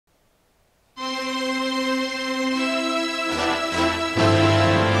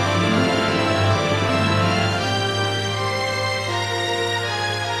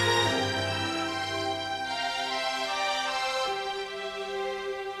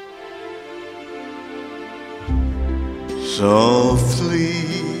Softly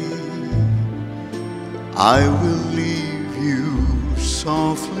I will leave you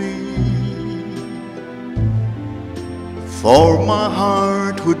softly, for my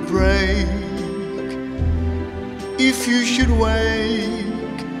heart would break if you should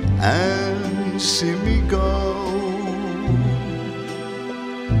wake and see me go.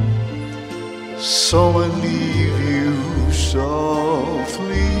 So I leave you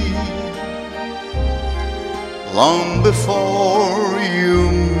softly, long before you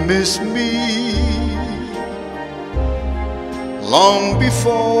miss me, long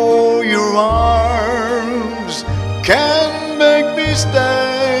before your arms can make me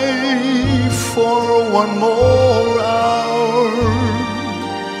stay for one more hour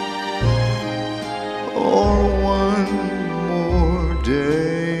or one more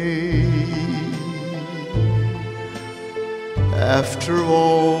day. After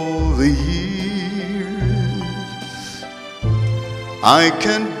all the years, I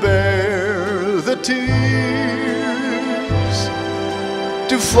can't bear the tears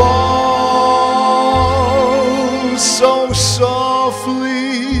to fall so softly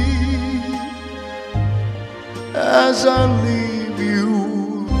as I leave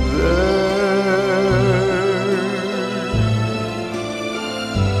you there.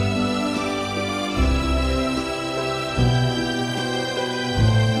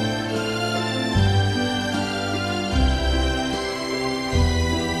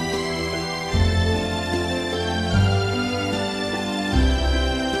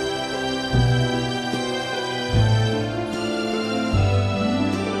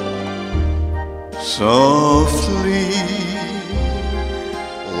 Softly,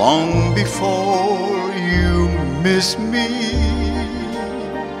 long before you miss me,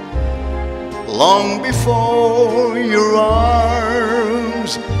 long before your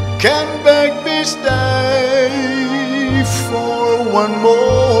arms can beg me stay for one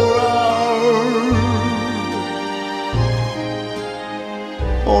more hour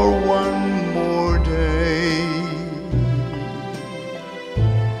or one more day.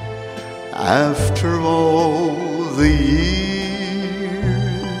 After all the years,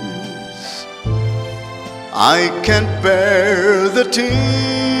 I can't bear the tears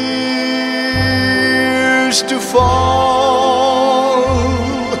to fall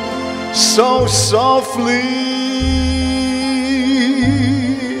so softly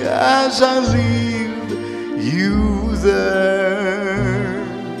as I leave you there,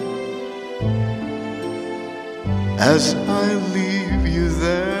 as I leave you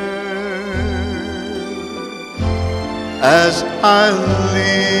there, as I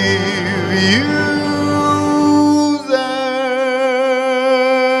leave you